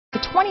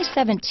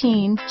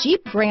2017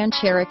 Jeep Grand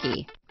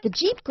Cherokee. The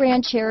Jeep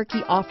Grand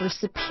Cherokee offers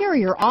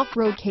superior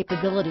off-road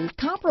capabilities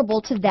comparable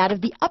to that of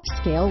the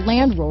upscale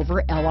Land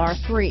Rover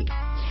LR3.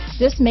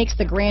 This makes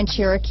the Grand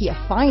Cherokee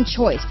a fine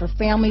choice for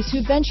families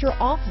who venture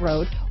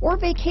off-road or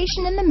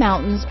vacation in the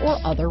mountains or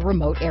other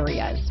remote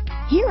areas.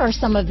 Here are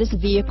some of this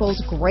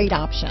vehicle's great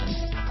options: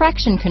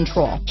 traction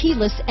control,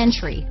 keyless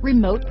entry,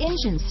 remote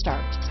engine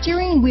start,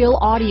 steering wheel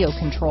audio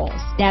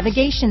controls,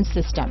 navigation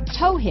system,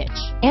 tow hitch,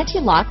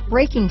 anti-lock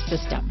braking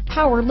system,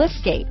 power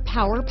liftgate,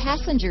 power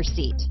passenger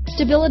seat,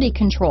 stability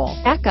control,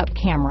 backup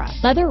camera,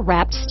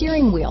 leather-wrapped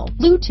steering wheel,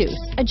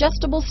 Bluetooth,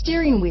 adjustable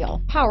steering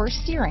wheel, power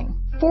steering,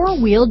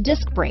 four-wheel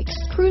disc brakes,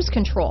 cruise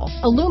control,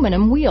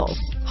 aluminum wheels,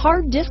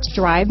 hard disk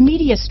drive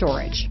media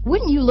storage.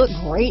 Wouldn't you look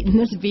great in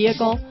this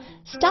vehicle?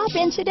 Stop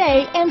in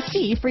today and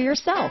see for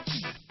yourself.